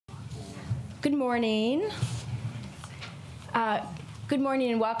Good morning. Good morning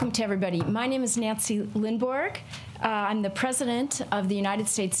and welcome to everybody. My name is Nancy Lindborg. I'm the president of the United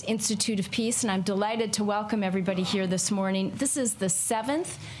States Institute of Peace, and I'm delighted to welcome everybody here this morning. This is the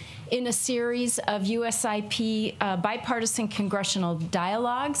 7th in a series of USIP Bipartisan Congressional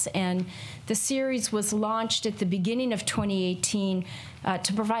Dialogues, and the series was launched at the beginning of 2018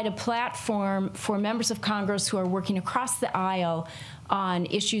 to provide a platform for members of Congress who are working across the aisle on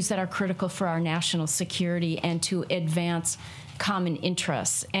issues that are critical for our national security and to advance common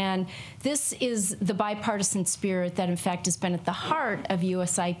interests. And this is the bipartisan spirit that, in fact, has been at the heart of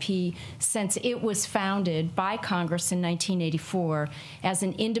USIP since it was founded by Congress in 1984 as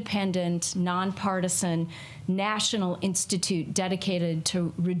an independent, nonpartisan national institute dedicated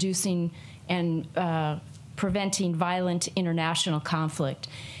to reducing and preventing violent international conflict.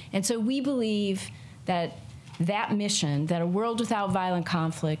 And so we believe that that mission, that a world without violent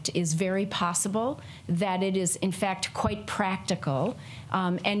conflict is very possible, that it is, in fact, quite practical,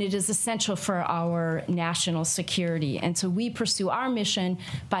 and it is essential for our national security. And so we pursue our mission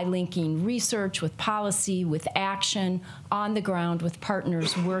by linking research with policy, with action, on the ground, with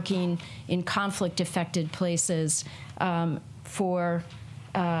partners working in conflict-affected places for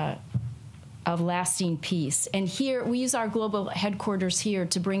of lasting peace. And here, we use our global headquarters here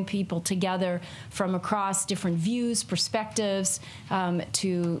to bring people together from across different views, perspectives,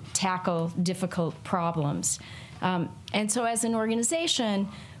 to tackle difficult problems. And so as an organization,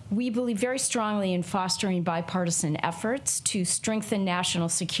 we believe very strongly in fostering bipartisan efforts to strengthen national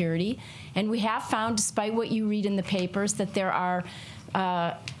security. And we have found, despite what you read in the papers, that there are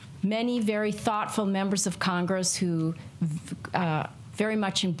many very thoughtful members of Congress who very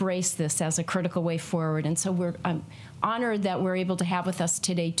much embrace this as a critical way forward. And so I'm honored that we're able to have with us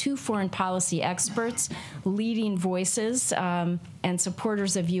today two foreign policy experts, leading voices and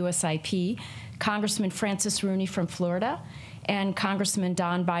supporters of USIP, Congressman Francis Rooney from Florida and Congressman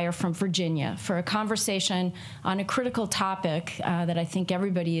Don Beyer from Virginia, for a conversation on a critical topic that I think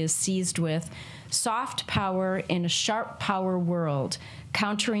everybody is seized with: soft power in a sharp power world,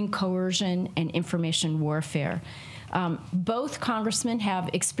 countering coercion and information warfare. Both congressmen have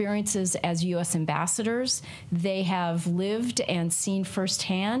experiences as U.S. ambassadors. They have lived and seen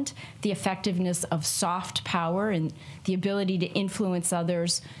firsthand the effectiveness of soft power and the ability to influence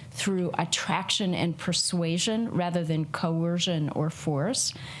others through attraction and persuasion rather than coercion or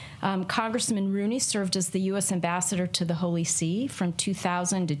force. Congressman Rooney served as the U.S. ambassador to the Holy See from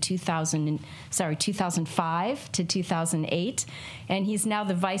 2005 to 2008, and he's now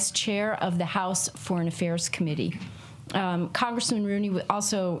the vice chair of the House Foreign Affairs Committee. Congressman Rooney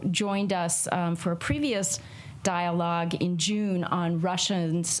also joined us for a previous dialogue in June on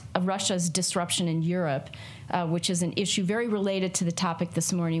Russia's disruption in Europe, which is an issue very related to the topic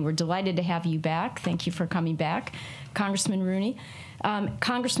this morning. We're delighted to have you back. Thank you for coming back, Congressman Rooney.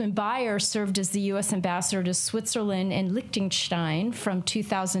 Congressman Beyer served as the U.S. ambassador to Switzerland and Liechtenstein from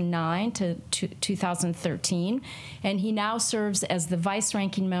 2009 to 2013, and he now serves as the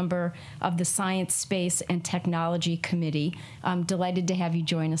vice-ranking member of the Science, Space, and Technology Committee. I'm delighted to have you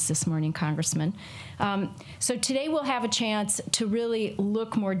join us this morning, Congressman. So today we'll have a chance to really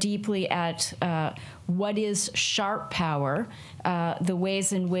look more deeply at what is sharp power, the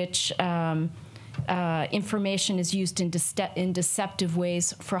ways in which information is used in deceptive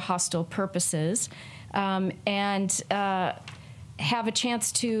ways for hostile purposes, and have a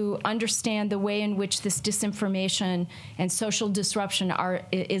chance to understand the way in which this disinformation and social disruption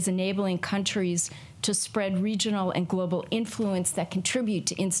is enabling countries to spread regional and global influence that contribute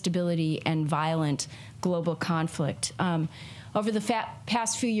to instability and violent global conflict. Over the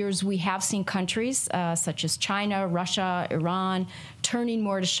past few years, we have seen countries such as China, Russia, Iran, turning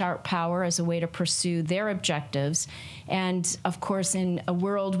more to sharp power as a way to pursue their objectives. And of course, in a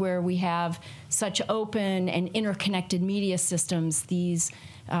world where we have such open and interconnected media systems, these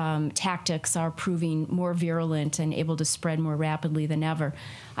tactics are proving more virulent and able to spread more rapidly than ever.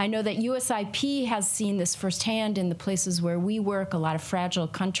 I know that USIP has seen this firsthand in the places where we work, a lot of fragile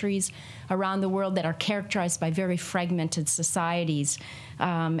countries around the world that are characterized by very fragmented societies.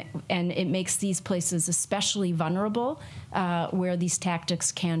 And it makes these places especially vulnerable, where these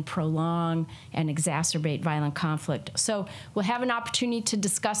tactics can prolong and exacerbate violent conflict. So we'll have an opportunity to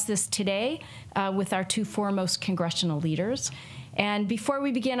discuss this today with our two foremost congressional leaders. And before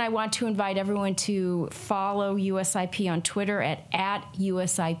we begin, I want to invite everyone to follow USIP on Twitter at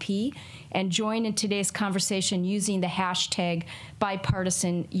 @USIP and join in today's conversation using the hashtag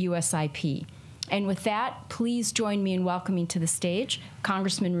 #BipartisanUSIP. And with that, please join me in welcoming to the stage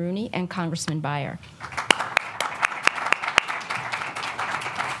Congressman Rooney and Congressman Beyer.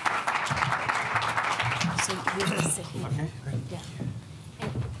 You just sit here. Okay, great. Yeah.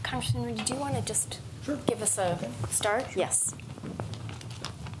 And Congressman Rooney, do you want to just give us a start? Sure. Yes.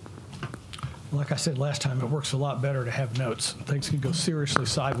 Like I said last time, it works a lot better to have notes. Things can go seriously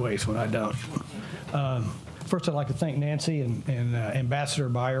sideways when I don't. First, I'd like to thank Nancy and Ambassador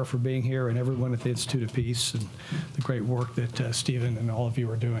Beyer for being here, and everyone at the Institute of Peace, and the great work that Stephen and all of you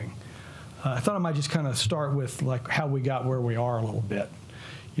are doing. I thought I might just kind of start with like how we got where we are a little bit.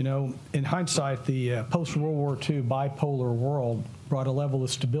 You know, in hindsight, the post-World War II bipolar world brought a level of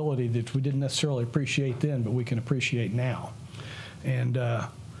stability that we didn't necessarily appreciate then, but we can appreciate now. And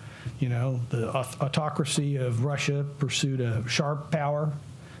you know, the autocracy of Russia pursued a sharp power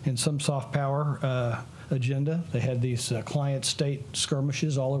and some soft power agenda. They had these client state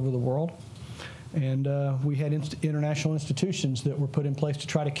skirmishes all over the world. And we had international institutions that were put in place to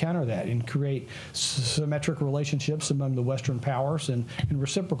try to counter that and create symmetric relationships among the Western powers and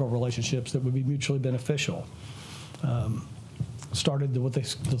reciprocal relationships that would be mutually beneficial. Started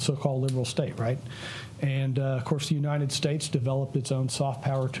the so-called liberal state, right? And of course, the United States developed its own soft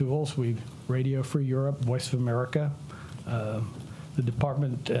power tools. Radio Free Europe, Voice of America, the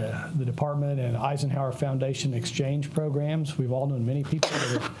Department and Eisenhower Foundation exchange programs. We've all known many people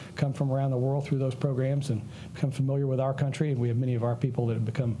that have come from around the world through those programs and become familiar with our country, and we have many of our people that have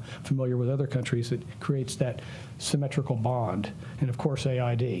become familiar with other countries. It creates that symmetrical bond. And of course,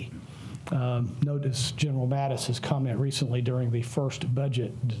 AID. Notice General Mattis's comment recently during the first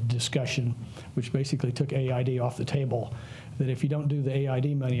budget discussion, which basically took AID off the table, that if you don't do the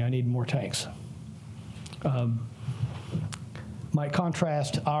AID money, I need more tanks. Might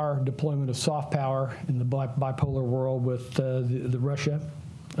contrast our deployment of soft power in the bipolar world with the Russia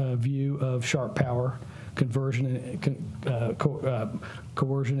view of sharp power, coercion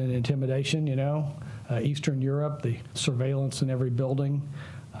and intimidation, you know, Eastern Europe, the surveillance in every building,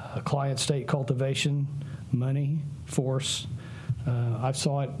 client state cultivation, money, force. I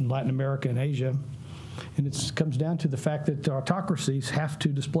saw it in Latin America and Asia. And it comes down to the fact that autocracies have to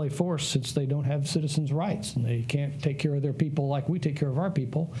display force since they don't have citizens' rights and they can't take care of their people like we take care of our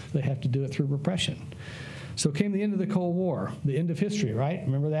people. They have to do it through repression. So came the end of the Cold War, the end of history, right?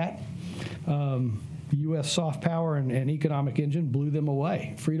 Remember that? The U.S. soft power and economic engine blew them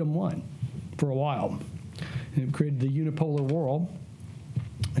away. Freedom won for a while. And it created the unipolar world.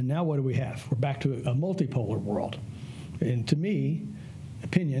 And now what do we have? We're back to a multipolar world. And to me,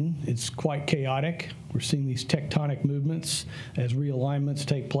 opinion, it's quite chaotic. We're seeing these tectonic movements as realignments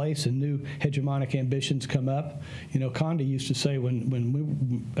take place and new hegemonic ambitions come up. You know, Condi used to say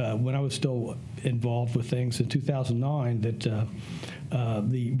when I was still involved with things in 2009 that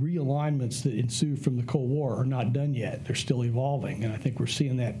the realignments that ensue from the Cold War are not done yet. They're still evolving, and I think we're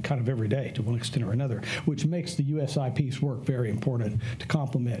seeing that kind of every day to one extent or another, which makes the USIP's work very important to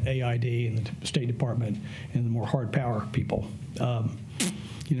complement AID and the State Department and the more hard power people.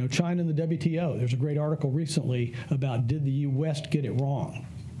 You know, China and the WTO. There's a great article recently about did the West get it wrong?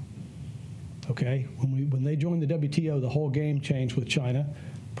 Okay, when they joined the WTO, the whole game changed with China,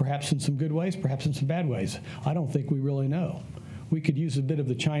 perhaps in some good ways, perhaps in some bad ways. I don't think we really know. We could use a bit of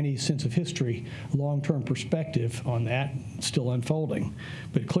the Chinese sense of history, long-term perspective on that, still unfolding.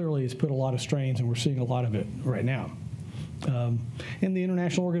 But clearly it's put a lot of strains, and we're seeing a lot of it right now. And the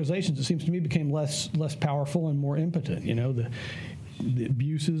international organizations, it seems to me, became less powerful and more impotent. You know, the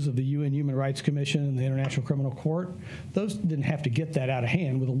abuses of the UN Human Rights Commission and the International Criminal Court, those didn't have to get that out of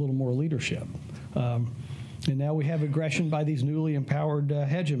hand with a little more leadership. And now we have aggression by these newly empowered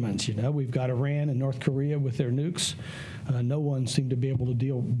hegemons. You know, we've got Iran and North Korea with their nukes. No one seemed to be able to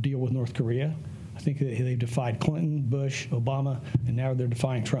deal with North Korea. I think they've defied Clinton, Bush, Obama, and now they're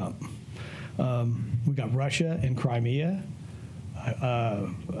defying Trump. We got Russia and Crimea.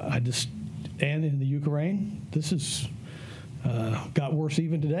 And in the Ukraine, this is got worse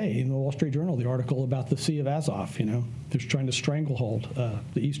even today. In the Wall Street Journal, the article about the Sea of Azov, you know, they're trying to stranglehold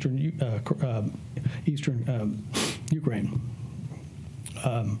the eastern Ukraine.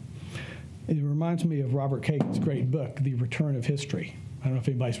 It reminds me of Robert Kagan's great book, The Return of History. I don't know if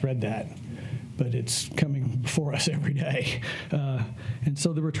anybody's read that, but it's coming before us every day. And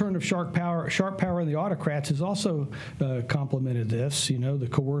so the return of sharp power in the autocrats has also complemented this, you know, the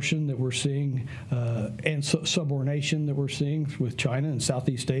coercion that we're seeing and subordination that we're seeing with China and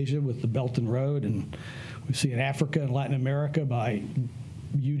Southeast Asia with the Belt and Road, and we see in Africa and Latin America by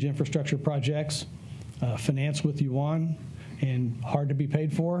huge infrastructure projects, financed with yuan and hard to be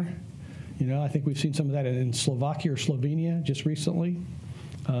paid for. You know, I think we've seen some of that in Slovakia or Slovenia just recently.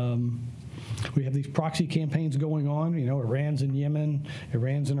 We have these proxy campaigns going on. You know, Iran's in Yemen,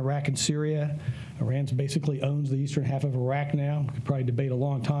 Iran's in Iraq and Syria. Iran's basically owns the eastern half of Iraq now. We could probably debate a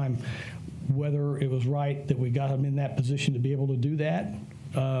long time whether it was right that we got him in that position to be able to do that.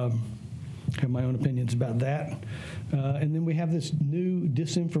 Have my own opinions about that. And then we have this new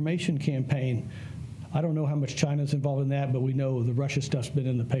disinformation campaign. I don't know how much China's involved in that, but we know the Russia stuff's been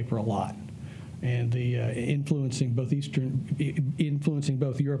in the paper a lot. And the influencing both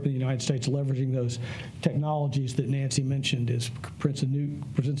Europe and the United States, leveraging those technologies that Nancy mentioned, presents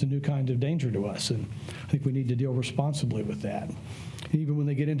a new kind of danger to us. And I think we need to deal responsibly with that. Even when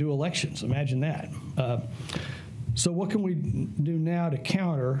they get into elections, imagine that. So what can we do now to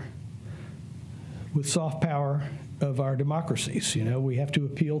counter with soft power of our democracies? You know, we have to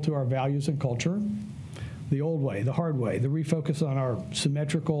appeal to our values and culture. The old way, the hard way, the refocus on our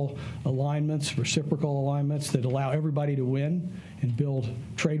symmetrical alignments, reciprocal alignments that allow everybody to win and build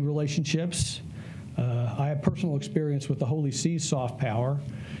trade relationships. I have personal experience with the Holy See's soft power,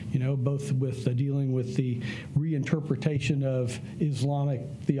 you know, both with dealing with the reinterpretation of Islamic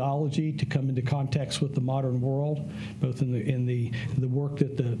theology to come into context with the modern world, both in the work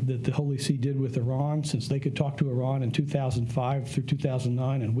that the Holy See did with Iran, since they could talk to Iran in 2005 through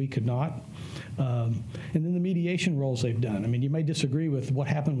 2009 and we could not. And then the mediation roles they've done. I mean, you may disagree with what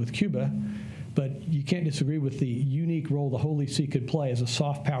happened with Cuba, but you can't disagree with the unique role the Holy See could play as a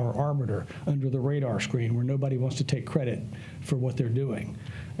soft power arbiter under the radar screen where nobody wants to take credit for what they're doing.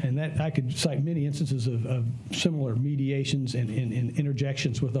 And that I could cite many instances of similar mediations and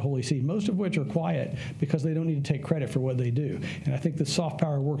interjections with the Holy See, most of which are quiet because they don't need to take credit for what they do. And I think the soft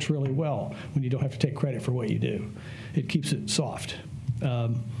power works really well when you don't have to take credit for what you do. It keeps it soft.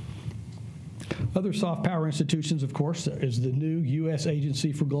 Other soft power institutions, of course, is the new U.S.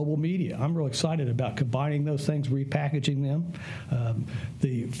 Agency for Global Media. I'm real excited about combining those things, repackaging them.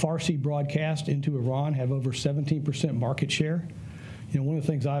 The Farsi broadcast into Iran have over 17% market share. You know, one of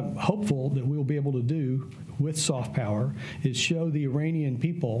the things I'm hopeful that we'll be able to do with soft power is show the Iranian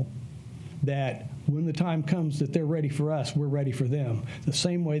people that when the time comes that they're ready for us, we're ready for them. The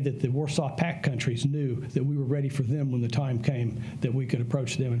same way that the Warsaw Pact countries knew that we were ready for them when the time came that we could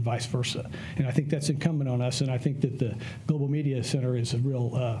approach them and vice versa. And I think that's incumbent on us, and I think that the Global Media Center is a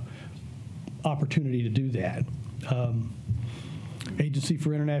real opportunity to do that. Agency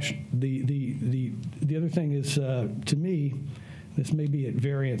for International, the other thing is, to me, this may be at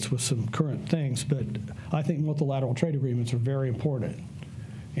variance with some current things, but I think multilateral trade agreements are very important.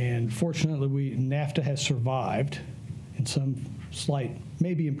 And fortunately, NAFTA has survived in some slight,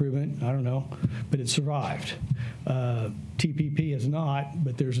 maybe improvement, I don't know, but it survived. TPP has not,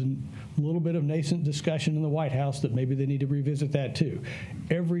 but there's a little bit of nascent discussion in the White House that maybe they need to revisit that too.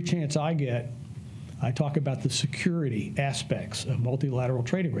 Every chance I get, I talk about the security aspects of multilateral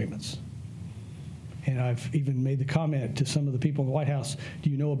trade agreements. And I've even made the comment to some of the people in the White House, do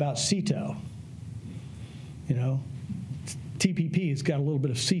you know about CETO? You know? TPP has got a little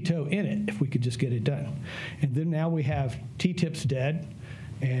bit of CETO in it if we could just get it done. And then now we have TTIP's dead,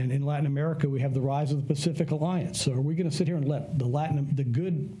 and in Latin America we have the rise of the Pacific Alliance. So are we going to sit here and let the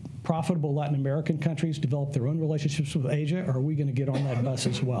good, profitable Latin American countries develop their own relationships with Asia, or are we going to get on that bus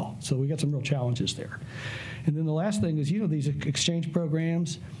as well? So we got some real challenges there. And then the last thing is, you know, these exchange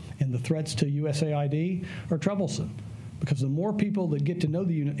programs and the threats to USAID are troublesome, because the more people that get to know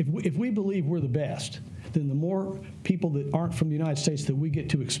the unit, if we believe we're the best, then the more people that aren't from the United States that we get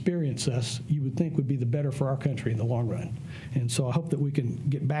to experience us, you would think would be the better for our country in the long run. And so I hope that we can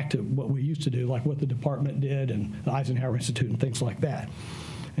get back to what we used to do, like what the department did and the Eisenhower Institute and things like that.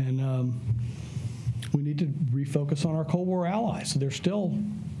 And we need to refocus on our Cold War allies. They're still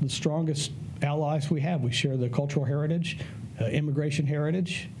the strongest allies we have. We share the cultural heritage, immigration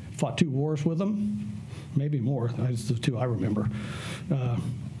heritage, fought 2 wars with them, maybe more. That's the 2 I remember.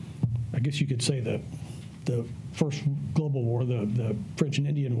 I guess you could say the first global war, the French and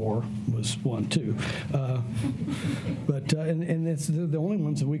Indian War, was one too. And it's the only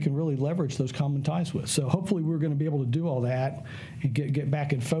ones that we can really leverage those common ties with. So hopefully we're going to be able to do all that and get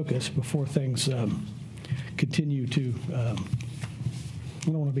back in focus before things continue to. I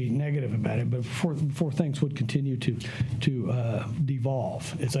don't want to be negative about it, but before things would continue to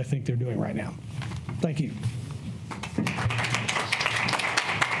devolve, as I think they're doing right now. Thank you.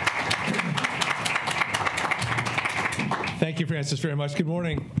 Thank you, Francis, very much. Good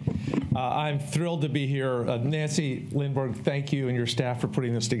morning. I'm thrilled to be here. Nancy Lindberg, thank you and your staff for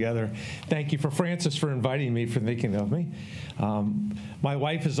putting this together. Thank you for Francis for inviting me, for thinking of me. My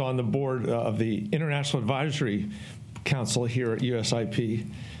wife is on the board of the International Advisory Council here at USIP.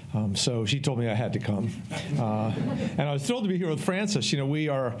 So she told me I had to come. And I was thrilled to be here with Francis. You know, we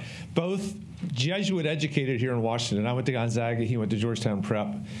are both Jesuit educated here in Washington. I went to Gonzaga, he went to Georgetown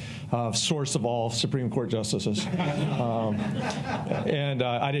Prep. source of all Supreme Court justices. And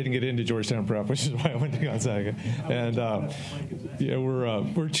I didn't get into Georgetown Prep, which is why I went to Gonzaga. And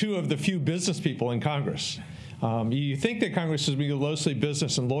we're two of the few business people in Congress. You think that Congress is mostly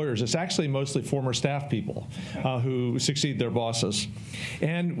business and lawyers. It's actually mostly former staff people who succeed their bosses.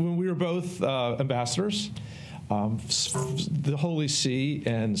 And when we were both ambassadors, the Holy See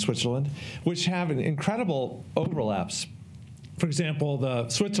and Switzerland, which have incredible overlaps. For example,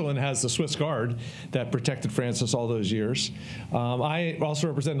 Switzerland has the Swiss Guard that protected Francis all those years. I also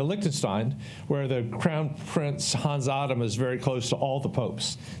represented Liechtenstein, where the Crown Prince Hans Adam is very close to all the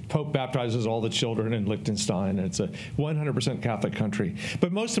popes. The Pope baptizes all the children in Liechtenstein. It's a 100% Catholic country.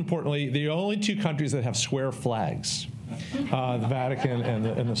 But most importantly, the only two countries that have square flags. The Vatican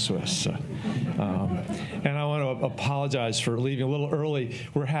and the Swiss. And I want to apologize for leaving a little early.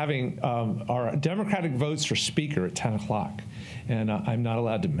 We're having our Democratic votes for Speaker at 10 o'clock, and I'm not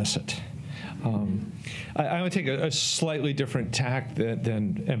allowed to miss it. I would take a slightly different tack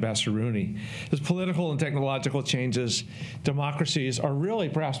than Ambassador Rooney. As political and technological changes, democracies are really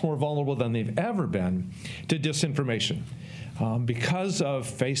perhaps more vulnerable than they've ever been to disinformation. Because of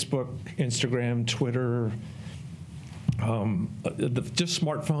Facebook, Instagram, Twitter, just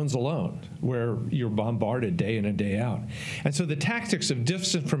smartphones alone, where you're bombarded day in and day out. And so the tactics of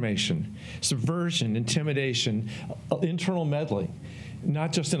disinformation, subversion, intimidation, internal meddling,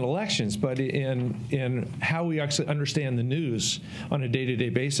 not just in elections, but in how we actually understand the news on a day-to-day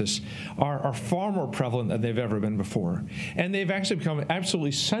basis, are far more prevalent than they've ever been before. And they've actually become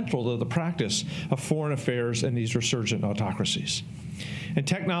absolutely central to the practice of foreign affairs in these resurgent autocracies. And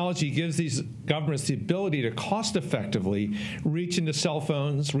technology gives these governments the ability to cost-effectively reach into cell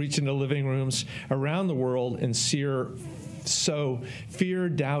phones, reach into living rooms around the world and sow fear,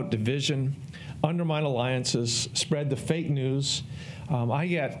 doubt, division, undermine alliances, spread the fake news. I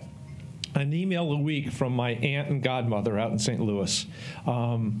get an email a week from my aunt and godmother out in St. Louis.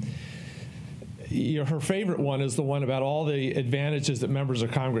 Her favorite one is the one about all the advantages that members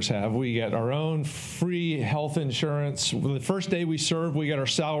of Congress have. We get our own free health insurance. The first day we serve, we get our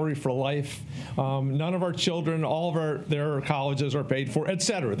salary for life. None of our children, all of their colleges are paid for, et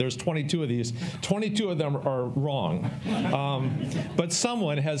cetera. There's 22 of these. 22 of them are wrong. But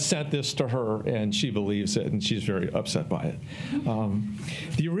someone has sent this to her, and she believes it, and she's very upset by it.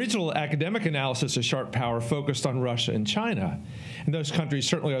 The original academic analysis of sharp power focused on Russia and China. And those countries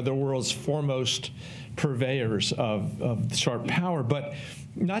certainly are the world's foremost purveyors of sharp power, but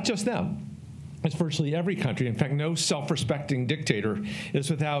not just them. It's virtually every country. In fact, no self-respecting dictator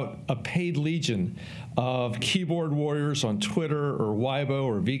is without a paid legion of keyboard warriors on Twitter or Weibo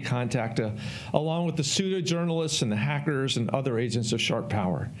or vKontakte, along with the pseudo-journalists and the hackers and other agents of sharp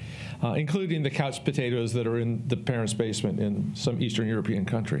power, including the couch potatoes that are in the parents' basement in some Eastern European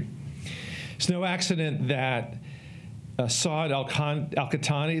country. It's no accident that Saad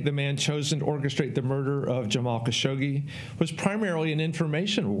al-Qahtani, the man chosen to orchestrate the murder of Jamal Khashoggi, was primarily an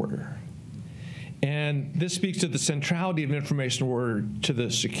information warrior. And this speaks to the centrality of an information warrior to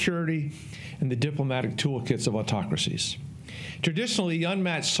the security and the diplomatic toolkits of autocracies. Traditionally, the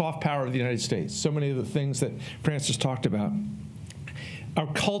unmatched soft power of the United States, so many of the things that Francis talked about,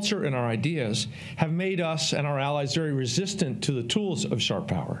 our culture and our ideas have made us and our allies very resistant to the tools of sharp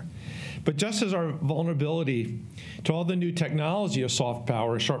power. But just as our vulnerability to all the new technology of soft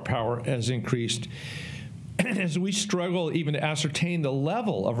power, sharp power, has increased, as we struggle even to ascertain the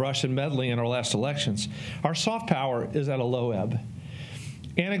level of Russian meddling in our last elections, our soft power is at a low ebb.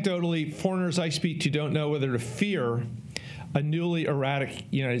 Anecdotally, foreigners I speak to don't know whether to fear a newly erratic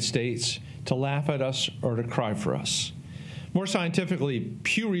United States, to laugh at us, or to cry for us. More scientifically,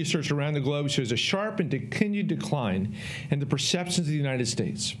 Pew Research around the globe shows a sharp and continued decline in the perceptions of the United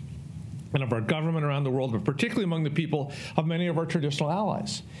States and of our government around the world, but particularly among the people of many of our traditional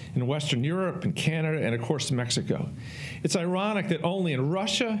allies in Western Europe and Canada and, of course, Mexico. It's ironic that only in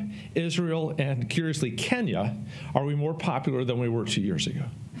Russia, Israel, and, curiously, Kenya are we more popular than we were 2 years ago.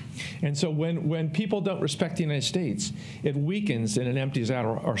 And so when people don't respect the United States, it weakens and it empties out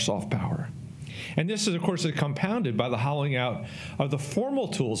our soft power. And this is, of course, compounded by the hollowing out of the formal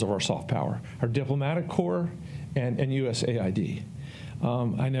tools of our soft power, our diplomatic corps and USAID.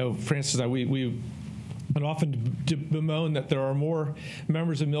 I know Francis and I, we often bemoan that there are more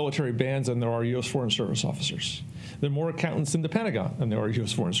members of military bands than there are U.S. Foreign Service officers. There are more accountants in the Pentagon than there are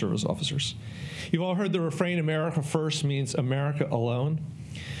U.S. Foreign Service officers. You've all heard the refrain, America first means America alone.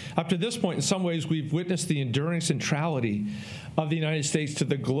 Up to this point, in some ways, we've witnessed the enduring centrality of the United States to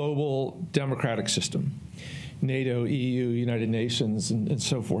the global democratic system, NATO, EU, United Nations, and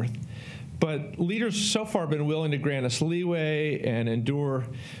so forth. But leaders so far have been willing to grant us leeway and endure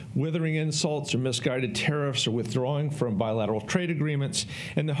withering insults or misguided tariffs or withdrawing from bilateral trade agreements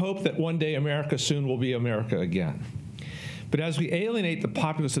in the hope that one day America soon will be America again. But as we alienate the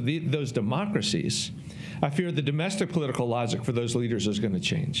populace of those democracies, I fear the domestic political logic for those leaders is going to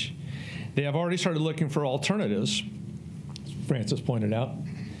change. They have already started looking for alternatives, as Francis pointed out.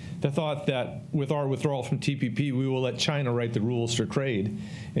 The thought that with our withdrawal from TPP, we will let China write the rules for trade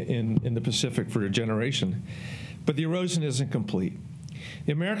in the Pacific for a generation. But the erosion isn't complete.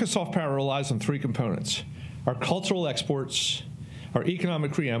 The American soft power relies on three components: our cultural exports, our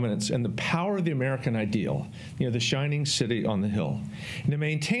economic preeminence, and the power of the American ideal, the shining city on the hill. And to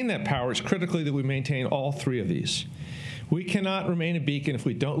maintain that power, it's critical that we maintain all three of these. We cannot remain a beacon if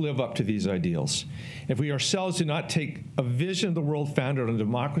we don't live up to these ideals. If we ourselves do not take a vision of the world founded on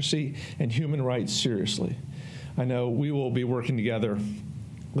democracy and human rights seriously. I know we will be working together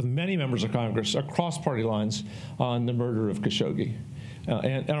with many members of Congress across party lines on the murder of Khashoggi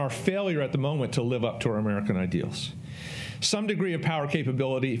and our failure at the moment to live up to our American ideals. Some degree of power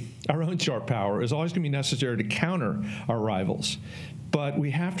capability, our own sharp power, is always going to be necessary to counter our rivals. But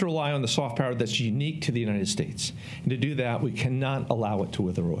we have to rely on the soft power that's unique to the United States. And to do that, we cannot allow it to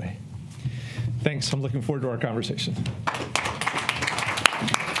wither away. Thanks. I'm looking forward to our conversation.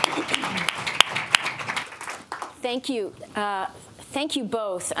 Thank you. Thank you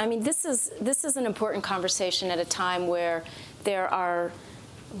both. I mean, this is an important conversation at a time where there are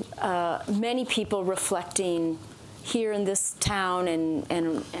many people reflecting here in this town and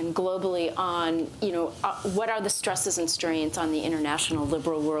globally on, what are the stresses and strains on the international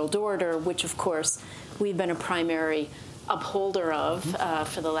liberal world order, which, of course, we've been a primary upholder of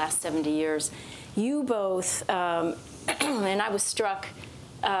for the last 70 years. You both, and I was struck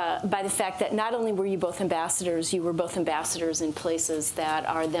by the fact that not only were you both ambassadors, you were both ambassadors in places that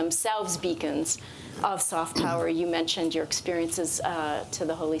are themselves beacons of soft power. You mentioned your experiences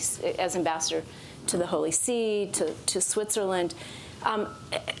as ambassador to the Holy See, to Switzerland.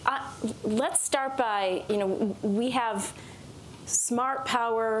 Let's start by, we have smart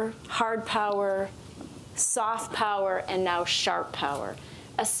power, hard power, soft power, and now sharp power.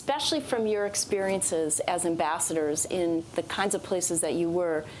 Especially from your experiences as ambassadors in the kinds of places that you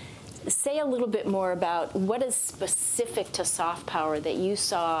were, say a little bit more about what is specific to soft power that you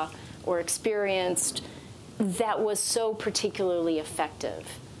saw or experienced that was so particularly effective.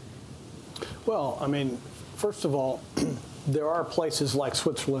 Well, I mean, first of all, there are places like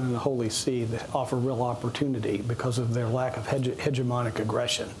Switzerland and the Holy See that offer real opportunity because of their lack of hegemonic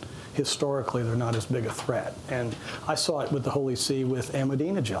aggression. Historically, they're not as big a threat. And I saw it with the Holy See with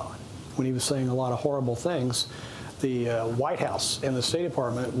Ahmadinejad. When he was saying a lot of horrible things, the White House and the State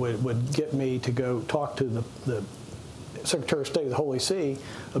Department would get me to go talk to the Secretary of State of the Holy See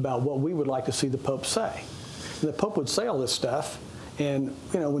about what we would like to see the Pope say. And the Pope would say all this stuff, and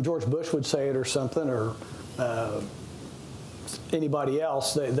when George Bush would say it or something, or anybody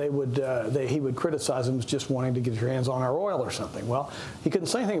else, he would criticize him as just wanting to get your hands on our oil or something. Well, he couldn't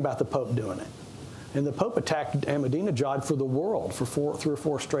say anything about the Pope doing it. And the Pope attacked Ahmadinejad for the world for 3 or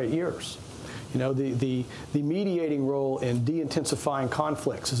 4 straight years. The mediating role in de-intensifying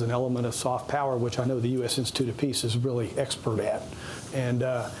conflicts is an element of soft power, which I know the U.S. Institute of Peace is really expert at. And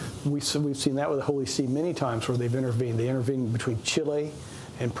we've seen that with the Holy See many times where they've intervened. They intervened between Chile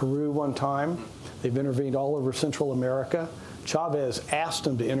and Peru one time. They've intervened all over Central America. Chavez asked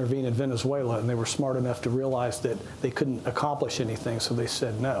them to intervene in Venezuela, and they were smart enough to realize that they couldn't accomplish anything, so they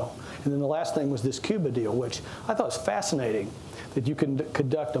said no. And then the last thing was this Cuba deal, which I thought was fascinating, that you can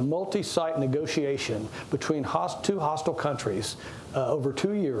conduct a multi-site negotiation between 2 hostile countries over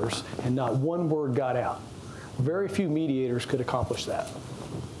 2 years, and not one word got out. Very few mediators could accomplish that.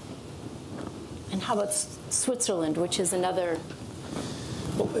 And how about Switzerland, which is another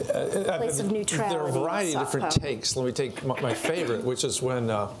place of neutrality? There are a variety of different takes. Let me take my favorite, which is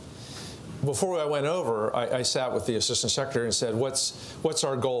when, before I went over, I sat with the Assistant Secretary and said, what's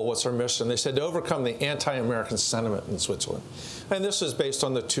our goal, what's our mission? They said to overcome the anti-American sentiment in Switzerland. And this is based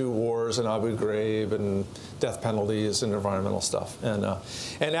on the 2 wars in Abu Ghraib and death penalties and environmental stuff. And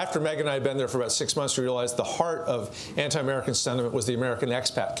after Meg and I had been there for about 6 months, we realized the heart of anti-American sentiment was the American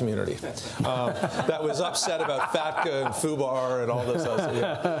expat community that was upset about FATCA and FUBAR and all those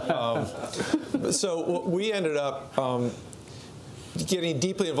things. So we ended up getting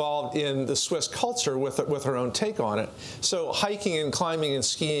deeply involved in the Swiss culture with her own take on it. So hiking and climbing and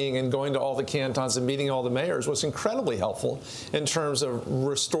skiing and going to all the cantons and meeting all the mayors was incredibly helpful in terms of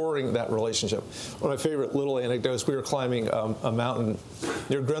restoring that relationship. One of my favorite little anecdotes, we were climbing a mountain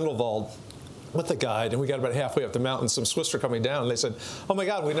near Grindelwald with the guide, and we got about halfway up the mountain. Some Swiss were coming down, and they said, "Oh my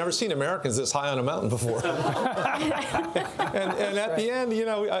God, we've never seen Americans this high on a mountain before." and at the end, you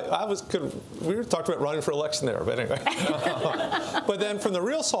know, we were talking about running for election there, but anyway. But then from the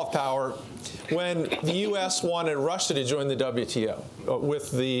real soft power, when the U.S. wanted Russia to join the WTO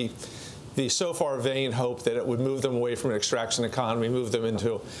with the so far vain hope that it would move them away from an extraction economy, move them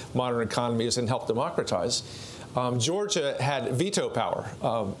into modern economies, and help democratize, Georgia had veto power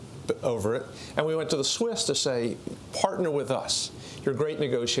over it, and we went to the Swiss to say, partner with us, you're great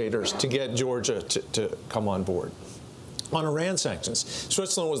negotiators, to get Georgia to come on board. On Iran sanctions,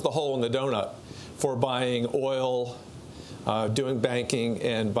 Switzerland was the hole in the donut for buying oil, doing banking,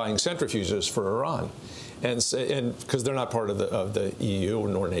 and buying centrifuges for Iran, and because they're not part of the EU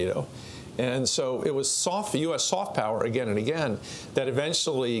nor NATO. And so it was U.S. soft power again and again that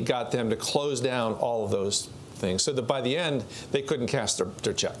eventually got them to close down all of those things, so that by the end they couldn't cash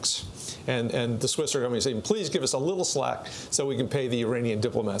their checks. And the Swiss are going to be saying, please give us a little slack so we can pay the Iranian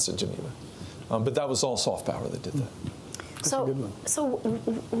diplomats in Geneva. But that was all soft power that did that. So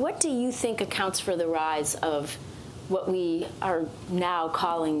what do you think accounts for the rise of what we are now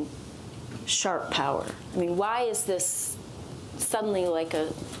calling sharp power? I mean, why is this suddenly like a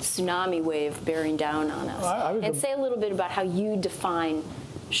tsunami wave bearing down on us? And say a little bit about how you define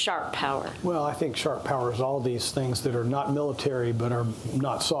sharp power. Well, I think sharp power is all these things that are not military but are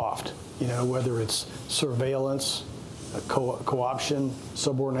not soft. You know, whether it's surveillance, co-option,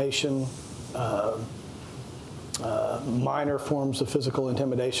 subordination, minor forms of physical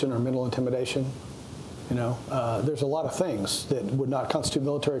intimidation or mental intimidation. You know, there's a lot of things that would not constitute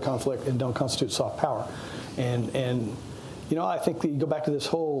military conflict and don't constitute soft power. And you know, I think that you go back to this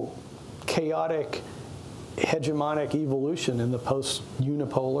whole chaotic hegemonic evolution in the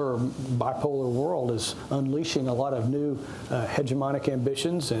post-unipolar or bipolar world is unleashing a lot of new hegemonic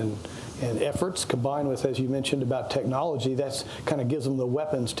ambitions and efforts, combined with, as you mentioned, about technology. That's kind of gives them the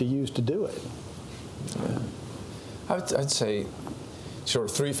weapons to use to do it. Yeah. I'd say sort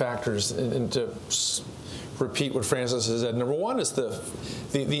of three factors, and to repeat what Francis has said. Number one is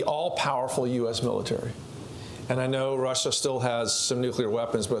the all-powerful U.S. military. And I know Russia still has some nuclear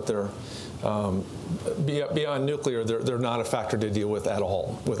weapons, but they're beyond nuclear, they're not a factor to deal with at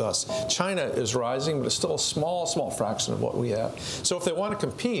all with us. China is rising, but it's still a small fraction of what we have. So if they want to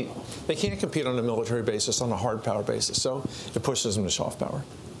compete, they can't compete on a military basis, on a hard power basis. So it pushes them to soft power.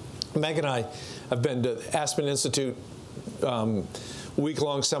 Meg and I have been to Aspen Institute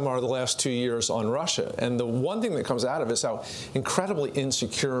week-long seminar the last 2 years on Russia, and the one thing that comes out of it is how incredibly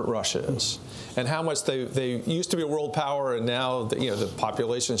insecure Russia is, and how much they used to be a world power, and now the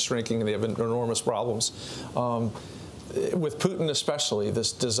population is shrinking and they have enormous problems. With Putin especially,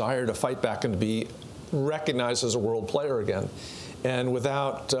 this desire to fight back and to be recognized as a world player again. And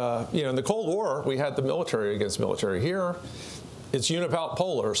without, in the Cold War, we had the military against military. Here, it's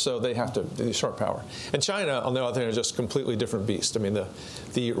unipolar, so they have to do sharp power. And China, on the other hand, is just a completely different beast. I mean,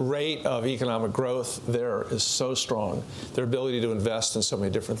 the rate of economic growth there is so strong. Their ability to invest in so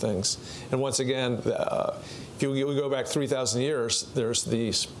many different things. And once again, if you go back 3,000 years, there's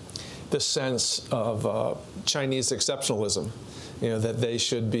this sense of Chinese exceptionalism, that they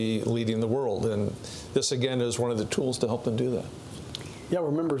should be leading the world. And this, again, is one of the tools to help them do that. Yeah,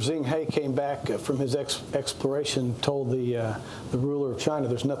 remember Xing He came back from his exploration, told the ruler of China,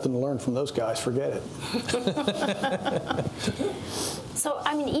 there's nothing to learn from those guys, forget it. So,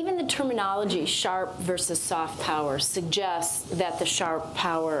 I mean, even the terminology sharp versus soft power suggests that the sharp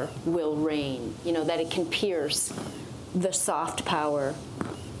power will reign, that it can pierce the soft power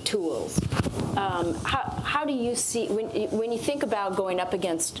tools. How do you see, when you think about going up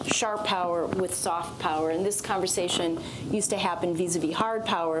against sharp power with soft power, and this conversation used to happen vis-a-vis hard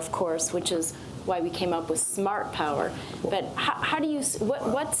power, of course, which is why we came up with smart power, but how do you,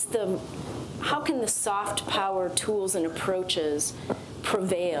 how can the soft power tools and approaches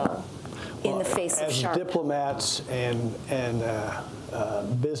prevail in the face of sharp? As diplomats and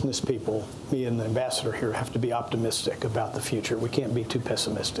business people, me and the ambassador here have to be optimistic about the future. We can't be too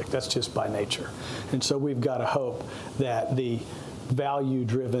pessimistic. That's just by nature. And so we've got to hope that the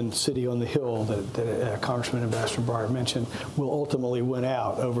value-driven city on the hill that Congressman Ambassador Beyer mentioned will ultimately win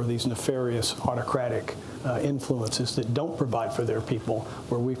out over these nefarious autocratic influences that don't provide for their people,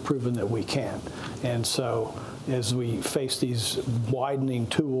 where we've proven that we can. And so as we face these widening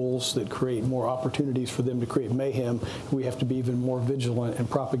tools that create more opportunities for them to create mayhem, we have to be even more vigilant in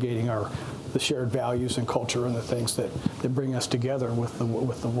propagating the shared values and culture and the things that bring us together with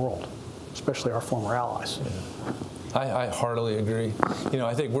the world, especially our former allies. Yeah. I heartily agree.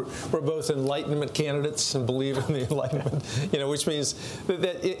 I think we're both Enlightenment candidates and believe in the Enlightenment, which means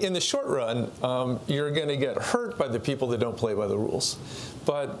that in the short run, you're going to get hurt by the people that don't play by the rules.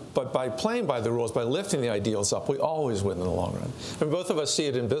 But by playing by the rules, by lifting the ideals up, we always win in the long run. And both of us see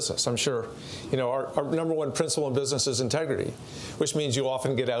it in business. I'm sure, our number one principle in business is integrity, which means you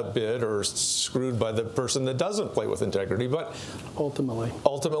often get outbid or screwed by the person that doesn't play with integrity. But ultimately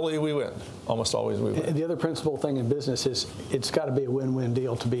we win. Almost always we win. And the other principal thing in business is it's got to be a win-win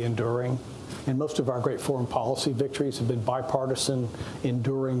deal to be enduring. And most of our great foreign policy victories have been bipartisan,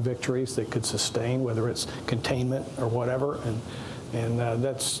 enduring victories that could sustain, whether it's containment or whatever. And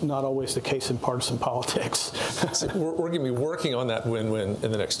that's not always the case in partisan politics. So we're going to be working on that win-win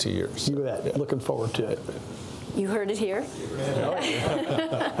in the next 2 years. You bet. Yeah. Looking forward to it. You heard it here.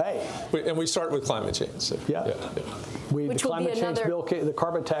 Hey. And we start with climate change. So, yeah. The climate change bill, the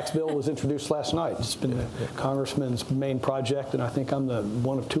carbon tax bill was introduced last night. It's been the congressman's main project, and I think I'm the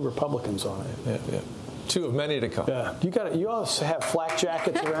one of 2 Republicans on it. Yeah. 2 of many to come. Yeah. You also have flak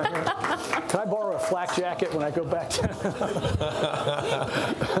jackets around here. Can I borrow a flak jacket when I go back to?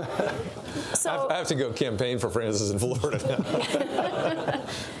 So, I have to go campaign for Francis in Florida now.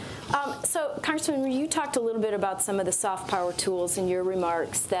 So, Congressman, you talked a little bit about some of the soft power tools in your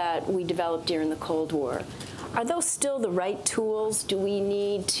remarks that we developed during the Cold War. Are those still the right tools? Do we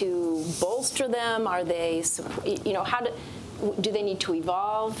need to bolster them? Are they, do they need to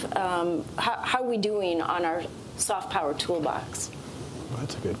evolve? How are we doing on our soft power toolbox? Well,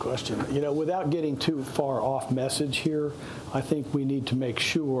 that's a good question. Without getting too far off message here, I think we need to make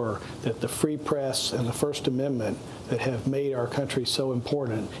sure that the free press and the First Amendment that have made our country so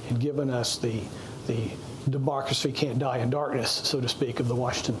important and given us the democracy can't die in darkness, so to speak, of the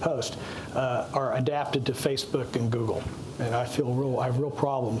Washington Post, are adapted to Facebook and Google. And I have real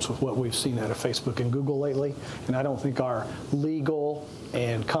problems with what we've seen out of Facebook and Google lately, and I don't think our legal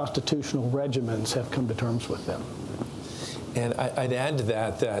and constitutional regimens have come to terms with them. And I'd add to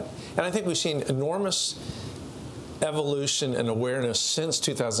that, and I think we've seen enormous evolution and awareness since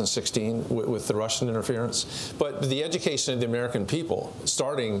 2016 with the Russian interference, but the education of the American people,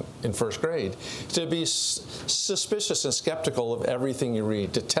 starting in first grade, to be suspicious and skeptical of everything you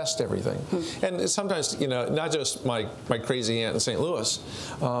read, to test everything. And sometimes, not just my crazy aunt in St. Louis,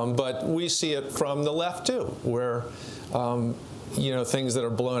 but we see it from the left too, where things that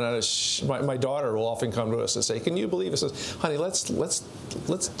are blown out of my daughter will often come to us and say, "Can you believe it?" Says, "Honey, let's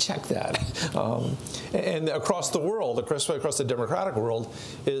check that." And across the world, across the democratic world,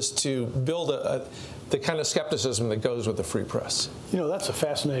 is to build the kind of skepticism that goes with the free press. That's a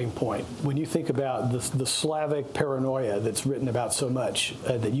fascinating point. When you think about the Slavic paranoia that's written about so much,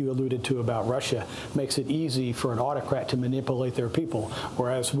 that you alluded to about Russia, makes it easy for an autocrat to manipulate their people,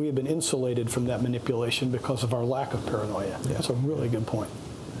 whereas we have been insulated from that manipulation because of our lack of paranoia. Yeah. That's a really good point.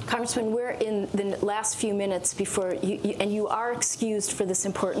 Congressman, we're in the last few minutes before and you are excused for this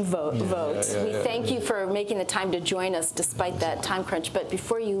important vote. We thank you for making the time to join us despite that time crunch. But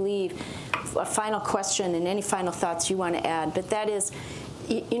before you leave, a final question and any final thoughts you want to add. But that is,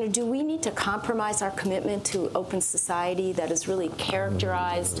 do we need to compromise our commitment to open society that has really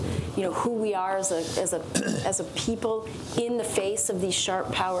characterized, who we are as a people in the face of these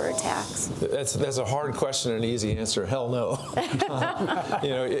sharp power attacks? That's a hard question and an easy answer. Hell no.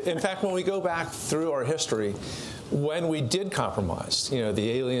 In fact, when we go back through our history, when we did compromise,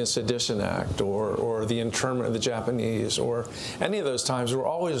 the Alien Sedition Act or the internment of the Japanese or any of those times, we're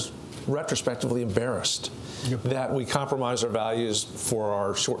always retrospectively embarrassed that we compromise our values for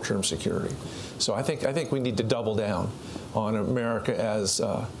our short-term security. So I think we need to double down on America as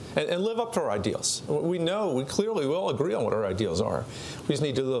and live up to our ideals. We clearly will agree on what our ideals are. We just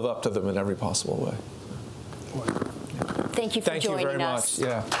need to live up to them in every possible way. Thank you for joining us. Thank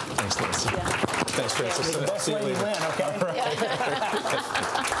you very much. Yeah. Thanks, Nancy. Yeah. Thanks, Francis. The best way you win,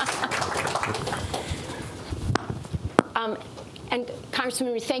 okay? And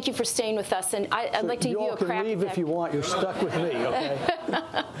Congressman, thank you for staying with us. And I'd like to give you a crack. You all can leave if you want. You're stuck with me, okay?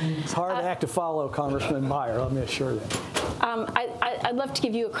 It's hard act to follow, Congressman Beyer. Let me assure you. I'd love to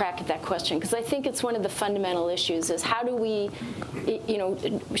give you a crack at that question because I think it's one of the fundamental issues: is how do we,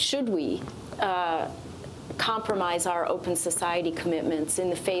 should we compromise our open society commitments in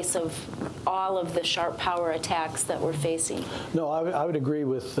the face of all of the sharp power attacks that we're facing? No, I would agree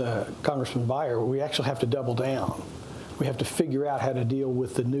with Congressman Beyer. We actually have to double down. We have to figure out how to deal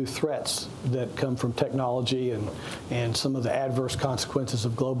with the new threats that come from technology and some of the adverse consequences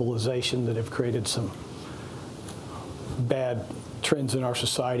of globalization that have created some bad trends in our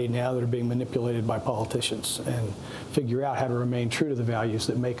society now that are being manipulated by politicians, and figure out how to remain true to the values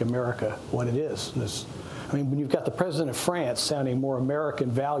that make America what it is. I mean, when you've got the president of France sounding more American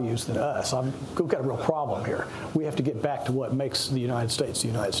values than us, we've got a real problem here. We have to get back to what makes the United States the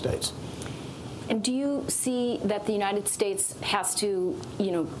United States. And do you see that the United States has to,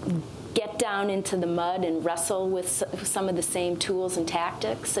 get down into the mud and wrestle with some of the same tools and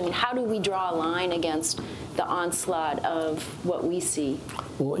tactics? I mean, how do we draw a line against the onslaught of what we see?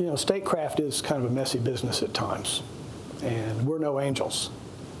 Well, statecraft is kind of a messy business at times, and we're no angels.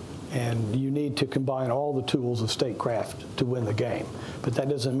 And you need to combine all the tools of statecraft to win the game. But that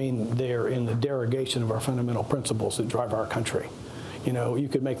doesn't mean they're in the derogation of our fundamental principles that drive our country. You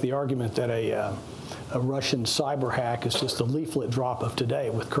could make the argument that a Russian cyber hack is just a leaflet drop of today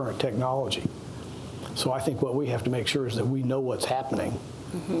with current technology. So I think what we have to make sure is that we know what's happening.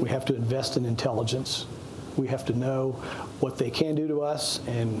 Mm-hmm. We have to invest in intelligence. We have to know what they can do to us,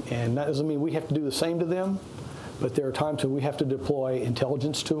 and that doesn't mean we have to do the same to them, but there are times when we have to deploy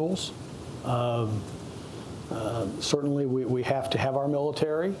intelligence tools. Certainly, we have to have our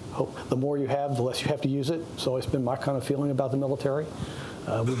military. The more you have, the less you have to use it. It's always been my kind of feeling about the military.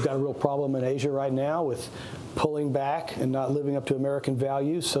 We've got a real problem in Asia right now with pulling back and not living up to American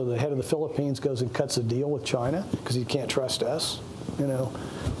values. So the head of the Philippines goes and cuts a deal with China because he can't trust us. A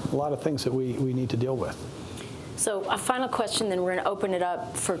lot of things that we need to deal with. So a final question, then we're going to open it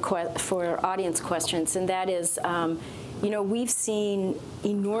up for audience questions, and that is, we've seen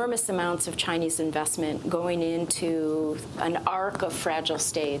enormous amounts of Chinese investment going into an arc of fragile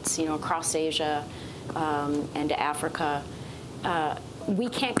states, across Asia and Africa. We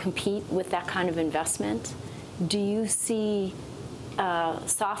can't compete with that kind of investment. Do you see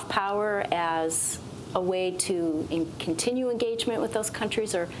soft power as a way to continue engagement with those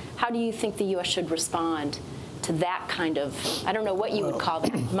countries, or how do you think the U.S. should respond to that kind of, I don't know what you would call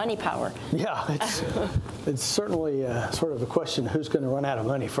that, money power? Yeah, it's certainly sort of a question, who's going to run out of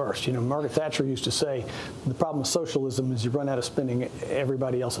money first? Margaret Thatcher used to say, the problem with socialism is you run out of spending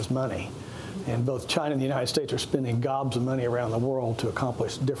everybody else's money. And both China and the United States are spending gobs of money around the world to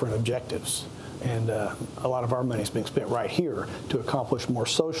accomplish different objectives. And a lot of our money is being spent right here to accomplish more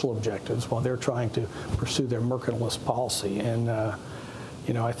social objectives while they're trying to pursue their mercantilist policy.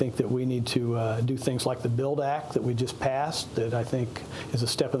 And I think that we need to do things like the BUILD Act that we just passed, that I think is a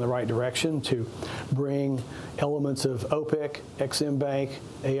step in the right direction to bring elements of OPIC, Exim Bank,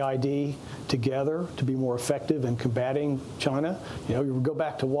 AID together to be more effective in combating China. You go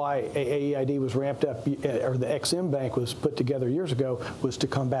back to why AID was ramped up, or the Exim Bank was put together years ago, was to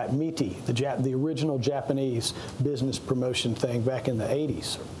combat MITI, the original Japanese business promotion thing back in the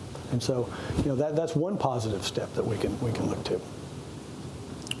 80s. And so, that's one positive step that we can look to.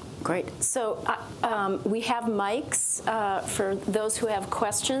 Great. So we have mics for those who have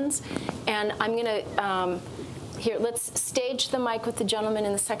questions, and I'm going to here. Let's stage the mic with the gentleman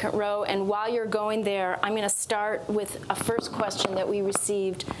in the second row. And while you're going there, I'm going to start with a first question that we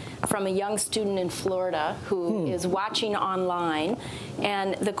received from a young student in Florida who is watching online,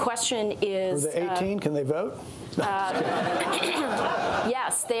 and the question is: Are they 18? Can they vote?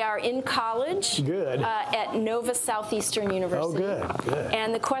 Yes, they are in college. Good. At Nova Southeastern University. Oh, good.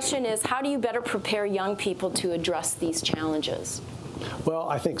 And the question is, how do you better prepare young people to address these challenges? Well,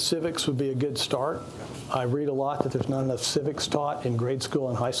 I think civics would be a good start. I read a lot that there's not enough civics taught in grade school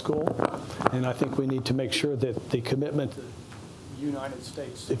and high school, and I think we need to make sure that the commitment to United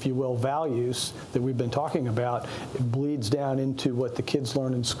States, if you will, values that we've been talking about, it bleeds down into what the kids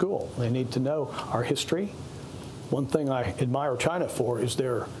learn in school. They need to know our history. One thing I admire China for is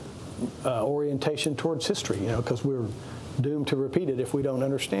their orientation towards history, because we're doomed to repeat it if we don't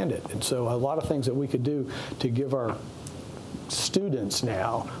understand it. And so a lot of things that we could do to give our students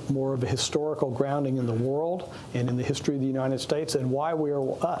now more of a historical grounding in the world and in the history of the United States and why we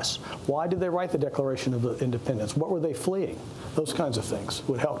are us. Why did they write the Declaration of Independence? What were they fleeing? Those kinds of things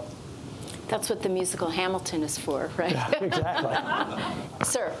would help. That's what the musical Hamilton is for, right? Yeah, exactly.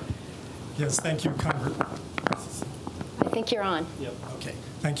 Sir. Yes, thank you, Congressman. I think you're on. Yep. Okay.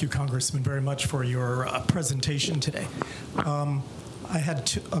 Thank you, Congressman, very much for your presentation today. I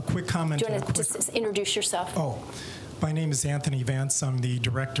had a quick comment. Do you want to just introduce yourself? Oh, my name is Anthony Vance. I'm the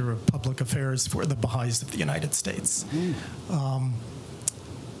Director of Public Affairs for the Baha'is of the United States.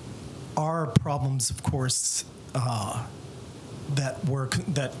 Our problems, of course, that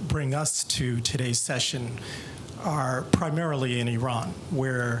bring us to today's session are primarily in Iran,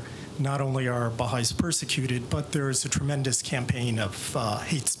 where not only are Baha'is persecuted, but there is a tremendous campaign of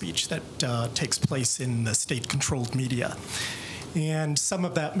hate speech that takes place in the state-controlled media. And some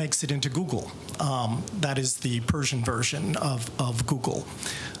of that makes it into Google. That is the Persian version of Google.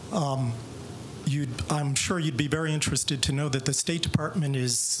 I'm sure you'd be very interested to know that the State Department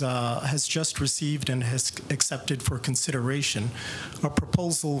has just received and has accepted for consideration a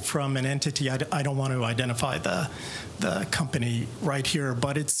proposal from an entity. I don't want to identify the company right here,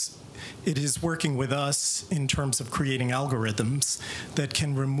 but it is working with us in terms of creating algorithms that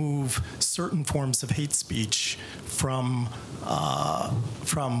can remove certain forms of hate speech from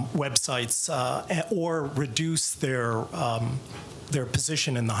websites or reduce their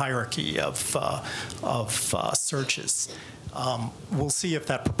position in the hierarchy of searches. We'll see if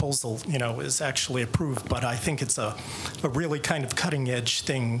that proposal, is actually approved. But I think it's a really kind of cutting edge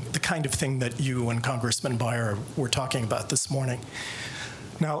thing, the kind of thing that you and Congressman Beyer were talking about this morning.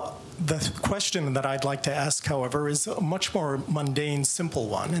 Now, the question that I'd like to ask, however, is a much more mundane, simple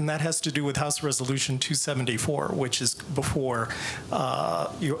one, and that has to do with House Resolution 274, which is before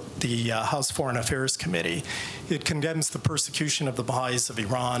the House Foreign Affairs Committee. It condemns the persecution of the Baha'is of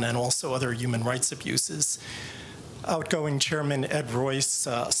Iran and also other human rights abuses. Outgoing Chairman Ed Royce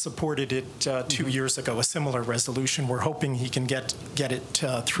supported it 2 years ago, a similar resolution. We're hoping he can get it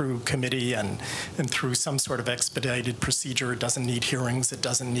through committee and through some sort of expedited procedure. It doesn't need hearings. It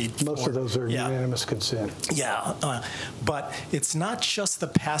doesn't need most of those are unanimous consent. Yeah, but it's not just the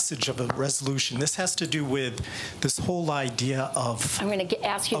passage of a resolution. This has to do with this whole idea of. I'm going to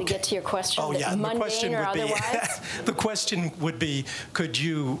ask you to get to your question. Oh, yeah. Mundane or otherwise. The question would be, could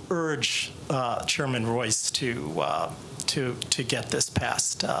you urge Chairman Royce to get this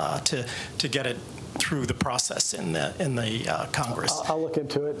passed, to get it through the process in the Congress? I'll look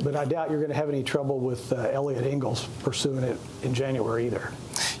into it, but I doubt you're going to have any trouble with Elliot Ingalls pursuing it in January either.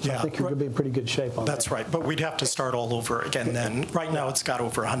 So I think you're going to be in pretty good shape on that. That's right, but we'd have to start all over again then. Right now it's got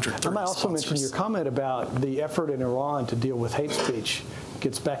over 130 I might also mention your comment about the effort in Iran to deal with hate speech.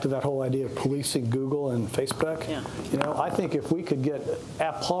 Gets back to that whole idea of policing Google and Facebook. Yeah. I think if we could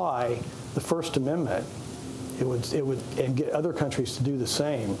apply the First Amendment, it would and get other countries to do the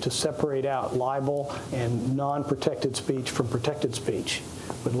same, to separate out libel and non-protected speech from protected speech,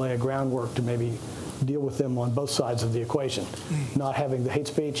 would lay a groundwork to maybe deal with them on both sides of the equation. Not having the hate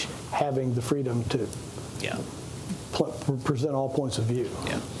speech, having the freedom to present all points of view.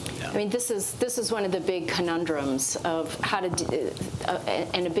 Yeah. I mean, this is one of the big conundrums of how to,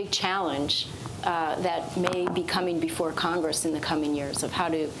 and a big challenge that may be coming before Congress in the coming years, of how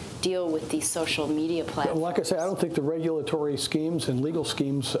to deal with these social media platforms. Like I say, I don't think the regulatory schemes and legal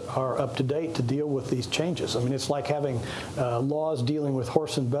schemes are up to date to deal with these changes. I mean, it's like having laws dealing with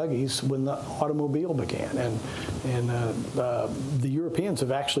horse and buggies when the automobile began. And the Europeans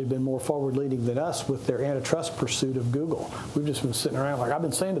have actually been more forward-leading than us with their antitrust pursuit of Google. We've just been sitting around, like I've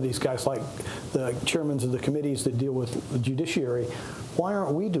been saying to these guys, like the chairmen of the committees that deal with the judiciary, why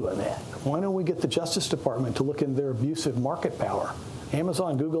aren't we doing that? Why don't we get the Justice Department to look into their abusive market power?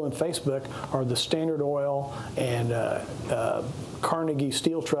 Amazon, Google, and Facebook are the Standard Oil and Carnegie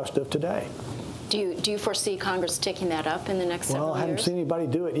Steel Trust of today. Do you foresee Congress taking that up in the next several years? Well, I haven't seen anybody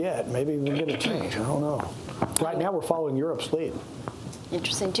do it yet. Maybe we'll get a change. I don't know. Right now, we're following Europe's lead.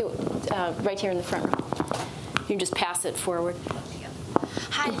 Interesting, too. Right here in the front row. You can just pass it forward.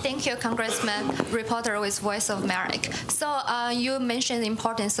 Hi, thank you, Congressman. Reporter with Voice of America. So you mentioned the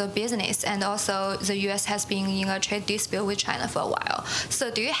importance of business, and also the U.S. has been in a trade dispute with China for a while.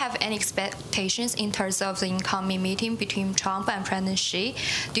 So do you have any expectations in terms of the incoming meeting between Trump and President Xi?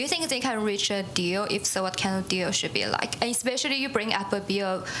 Do you think they can reach a deal? If so, what kind of deal should be like? And especially you bring up a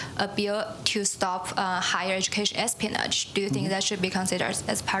bill to stop higher education espionage. Do you think that should be considered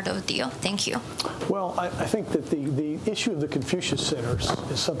as part of the deal? Thank you. Well, I think that the issue of the Confucius Centers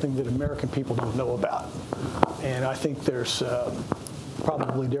is something that American people don't know about. And I think there's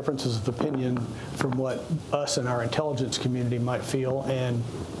probably differences of opinion from what us and our intelligence community might feel, and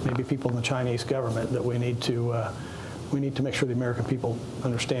maybe people in the Chinese government, that we need to make sure the American people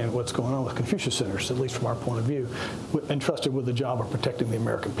understand what's going on with Confucius Centers, at least from our point of view, entrusted with the job of protecting the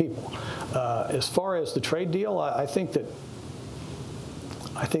American people. As far as the trade deal, I think that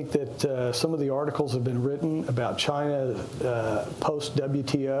some of the articles have been written about China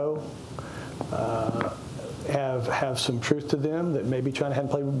post-WTO have some truth to them, that maybe China hadn't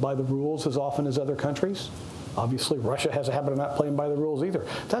played by the rules as often as other countries. Obviously, Russia has a habit of not playing by the rules either.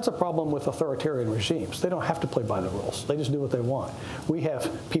 That's a problem with authoritarian regimes. They don't have to play by the rules. They just do what they want. We have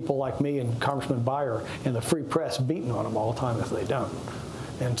people like me and Congressman Beyer and the free press beating on them all the time if they don't.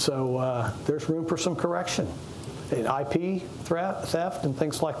 And so there's room for some correction. IP theft and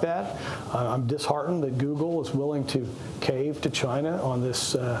things like that. I'm disheartened that Google is willing to cave to China on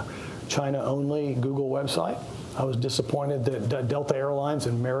this China-only Google website. I was disappointed that Delta Airlines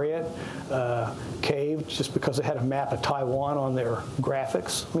and Marriott caved just because they had a map of Taiwan on their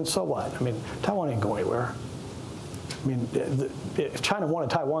graphics. I mean, so what? I mean, Taiwan ain't going anywhere. I mean, if China wanted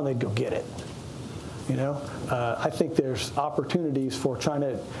Taiwan, they'd go get it. You know, I think there's opportunities for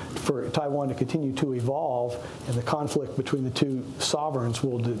Taiwan to continue to evolve, and the conflict between the two sovereigns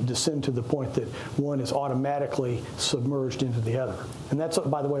will descend to the point that one is automatically submerged into the other. And that's,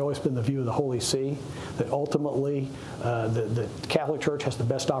 by the way, always been the view of the Holy See, that ultimately the Catholic Church has the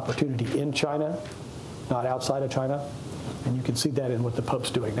best opportunity in China, not outside of China. And you can see that in what the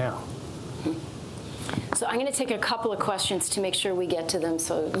Pope's doing now. So I'm going to take a couple of questions to make sure we get to them.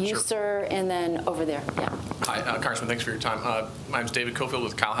 So you, sir, and then over there. Yeah. Hi, Congressman. Thanks for your time. My name's David Cofield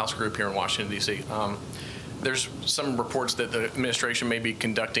with Kyle House Group here in Washington, D.C. There's some reports that the administration may be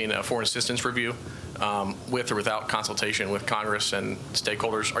conducting a foreign assistance review with or without consultation with Congress and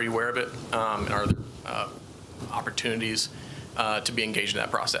stakeholders. Are you aware of it? And are there opportunities to be engaged in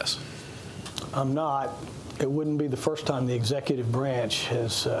that process? I'm not. It wouldn't be the first time the executive branch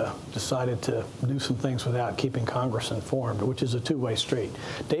has decided to do some things without keeping Congress informed, which is a two-way street.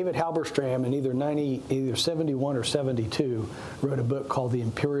 David Halberstam in either 71 or 72 wrote a book called The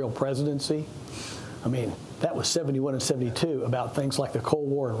Imperial Presidency. I mean, that was 71 and 72 about things like the Cold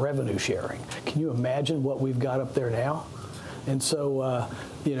War and revenue sharing. Can you imagine what we've got up there now? And so,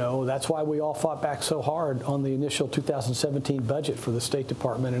 you know, that's why we all fought back so hard on the initial 2017 budget for the State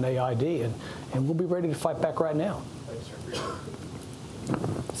Department and AID, and we'll be ready to fight back right now.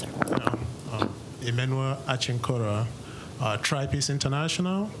 Emmanuel Achinkora, Tri-Peace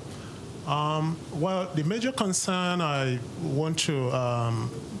International. Well, the major concern I want to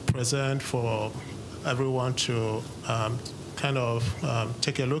present for everyone to kind of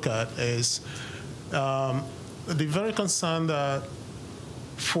take a look at is the very concern that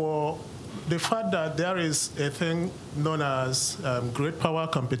for the fact that there is a thing known as great power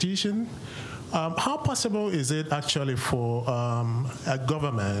competition, how possible is it actually for a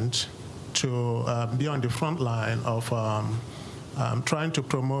government to be on the front line of trying to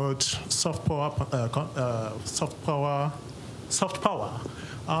promote soft power?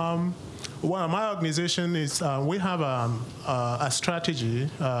 Well, my organization is we have a strategy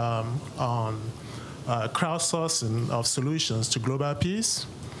on crowdsourcing of solutions to global peace.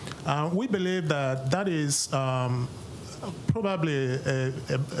 We believe that that is probably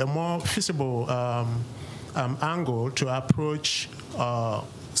a more feasible angle to approach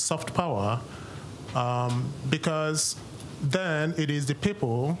soft power, because then it is the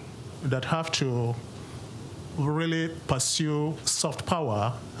people that have to really pursue soft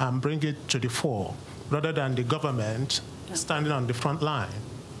power and bring it to the fore, rather than the government standing on the front line.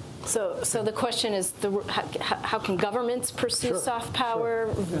 So the question is, how can governments pursue soft power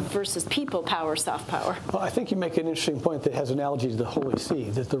versus people power soft power? Well, I think you make an interesting point that has analogy to the Holy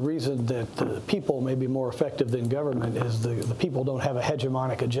See, that the reason that the people may be more effective than government is the people don't have a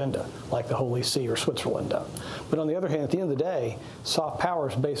hegemonic agenda like the Holy See or Switzerland does. But on the other hand, at the end of the day, soft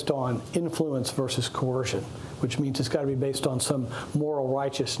power is based on influence versus coercion, which means it's got to be based on some moral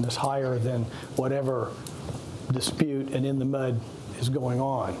righteousness higher than whatever dispute and in the mud is going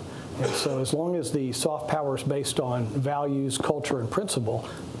on. And so as long as the soft power is based on values, culture, and principle,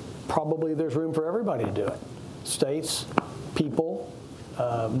 probably there's room for everybody to do it. States, people,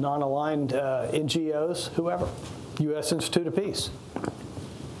 non-aligned NGOs, whoever. U.S. Institute of Peace.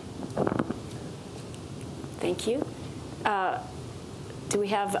 Thank you. Do we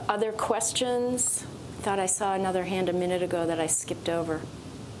have other questions? I thought I saw another hand a minute ago that I skipped over.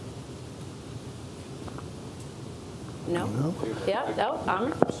 No? Yeah? No?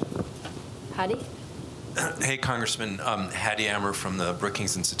 Amr? Hadi? Hey, Congressman. Hadi Amr from the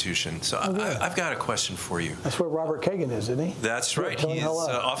Brookings Institution. So I've got a question for you. That's where Robert Kagan is, isn't he? That's right. His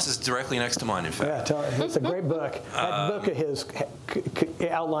office is directly next to mine, in fact. Yeah, it's a great book. That book of his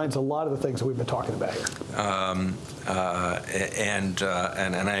outlines a lot of the things that we've been talking about here. And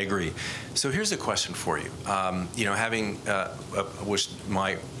I agree. So here's a question for you. You know, having wish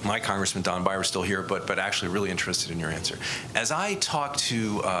my Congressman Don Beyer was still here, but actually really interested in your answer. As I talk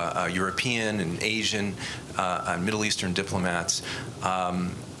to European and Asian and Middle Eastern diplomats,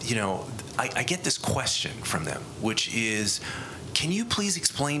 you know, I get this question from them, which is, can you please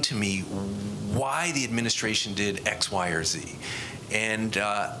explain to me why the administration did X, Y, or Z? And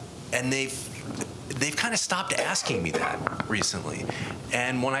they've kind of stopped asking me that recently.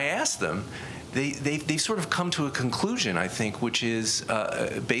 And when I ask them, they've sort of come to a conclusion, I think, which is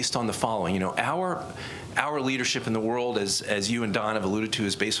based on the following. You know, our leadership in the world, as you and Don have alluded to,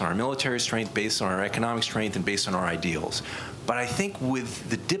 is based on our military strength, based on our economic strength, and based on our ideals. But I think with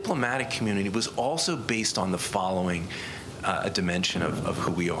the diplomatic community, it was also based on the following a dimension of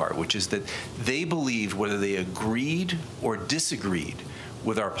who we are, which is that they believed, whether they agreed or disagreed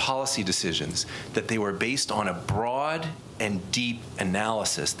with our policy decisions, that they were based on a broad and deep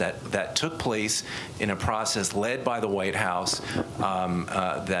analysis that took place in a process led by the White House,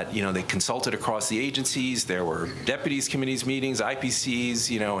 that they consulted across the agencies. There were deputies committees meetings,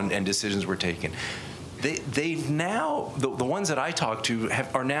 IPCs, and decisions were taken. They've now, the ones that I talk to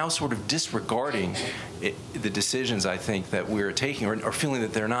are now sort of disregarding the decisions, I think, that we're taking, or feeling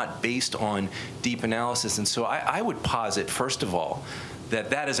that they're not based on deep analysis. And so I would posit, first of all,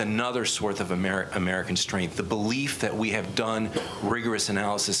 that is another source of American strength, the belief that we have done rigorous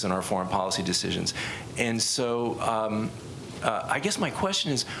analysis in our foreign policy decisions. And so I guess my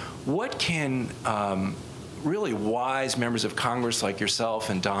question is, what can really wise members of Congress like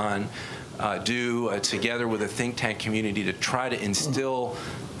yourself and Don do together with a think tank community to try to instill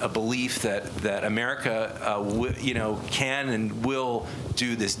a belief that America can and will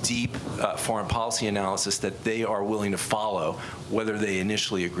do this deep foreign policy analysis that they are willing to follow, whether they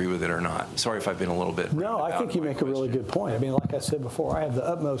initially agree with it or not? Sorry if I've been a little bit. No, I think you make a really good point. I mean, like I said before, I have the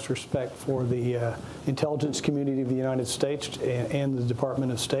utmost respect for the intelligence community of the United States and the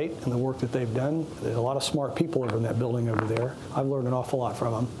Department of State and the work that they've done. There's a lot of smart people over in that building over there. I've learned an awful lot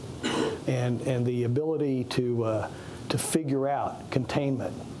from them. And the ability to figure out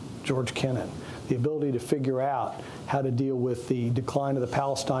containment, George Kennan, the ability to figure out how to deal with the decline of the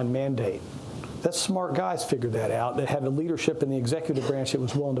Palestine mandate. That smart guys figured that out, that had the leadership in the executive branch that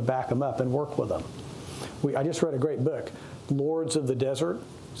was willing to back them up and work with them. I just read a great book, Lords of the Desert.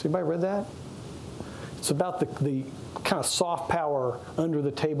 Has anybody read that? It's about the kind of soft power under the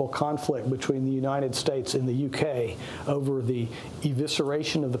table conflict between the United States and the UK over the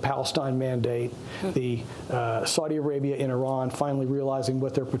evisceration of the Palestine mandate, the Saudi Arabia and Iran finally realizing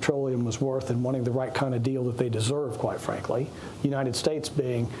what their petroleum was worth and wanting the right kind of deal that they deserve, quite frankly. United States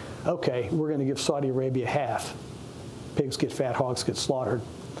being, okay, we're going to give Saudi Arabia half. Pigs get fat, hogs get slaughtered.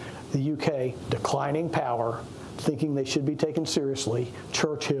 The UK declining power, thinking they should be taken seriously.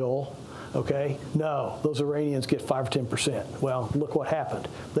 Churchill, okay, no, those Iranians get 5 or 10%. Well, look what happened.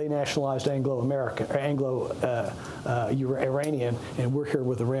 They nationalized Anglo-American, or Anglo-Iranian, and we're here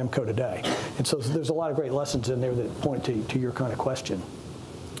with Aramco today. And so there's a lot of great lessons in there that point to your kind of question.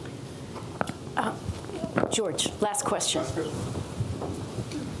 George, last question.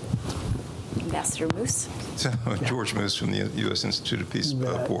 Ambassador Moose. So, George Moose from the U.S. Institute of Peace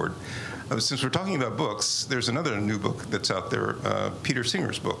Board. Since we're talking about books, there's another new book that's out there, Peter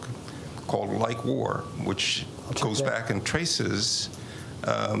Singer's book, called Like War, which goes back and traces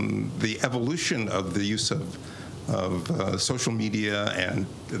the evolution of the use of social media and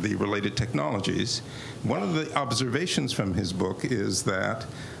the related technologies. One of the observations from his book is that,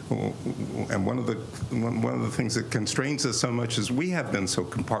 and one of the things that constrains us so much is we have been so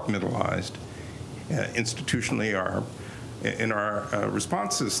compartmentalized institutionally in our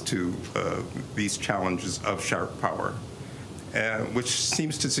responses to these challenges of sharp power. Which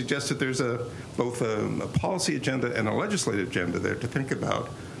seems to suggest that there's both a policy agenda and a legislative agenda there to think about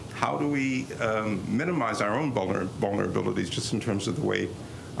how do we minimize our own vulnerabilities just in terms of the way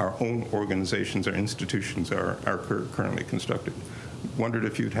our own organizations or institutions are currently constructed. Wondered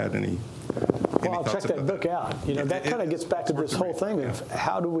if you'd had any Well, I'll check that book out. That kind of gets back to this whole thing of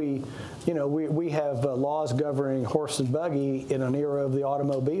how do we, we have laws governing horse and buggy in an era of the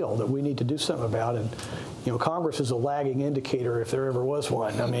automobile that we need to do something about. And, Congress is a lagging indicator if there ever was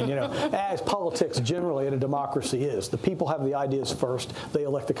one. I mean, as politics generally in a democracy is. The people have the ideas first. They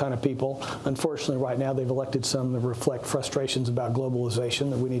elect the kind of people. Unfortunately, right now, they've elected some that reflect frustrations about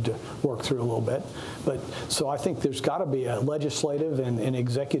globalization that we need to work through a little bit. So I think there's got to be a legislative and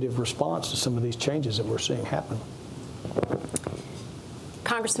executive response to some of these changes that we're seeing happen.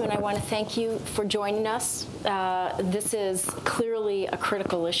 Congressman, I want to thank you for joining us. This is clearly a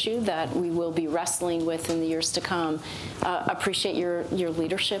critical issue that we will be wrestling with in the years to come. Appreciate your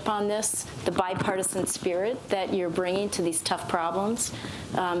leadership on this, the bipartisan spirit that you're bringing to these tough problems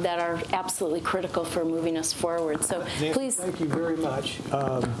that are absolutely critical for moving us forward. So Nancy, please. Thank you very much.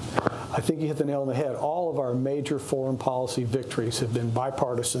 I think you hit the nail on the head. All of our major foreign policy victories have been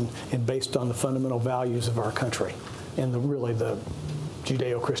bipartisan and based on the fundamental values of our country and really the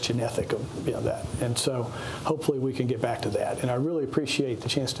Judeo-Christian ethic of that. And so hopefully we can get back to that. And I really appreciate the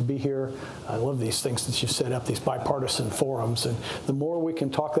chance to be here. I love these things that you've set up, these bipartisan forums. And the more we can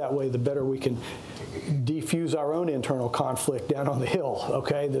talk that way, the better we can defuse our own internal conflict down on the Hill,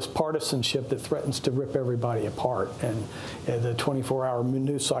 okay? This partisanship that threatens to rip everybody apart. And the 24-hour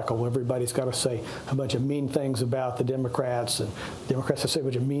news cycle, everybody's got to say a bunch of mean things about the Democrats, and Democrats say a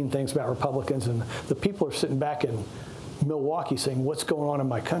bunch of mean things about Republicans, and the people are sitting back in Milwaukee saying, what's going on in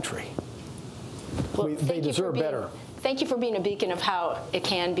my country? Well, they deserve better. Thank you for being a beacon of how it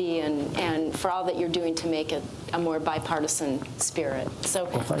can be, and for all that you're doing to make it a more bipartisan spirit. So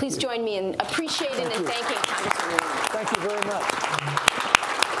please join me in appreciating and thanking Congressman Rooney. Thank you very much.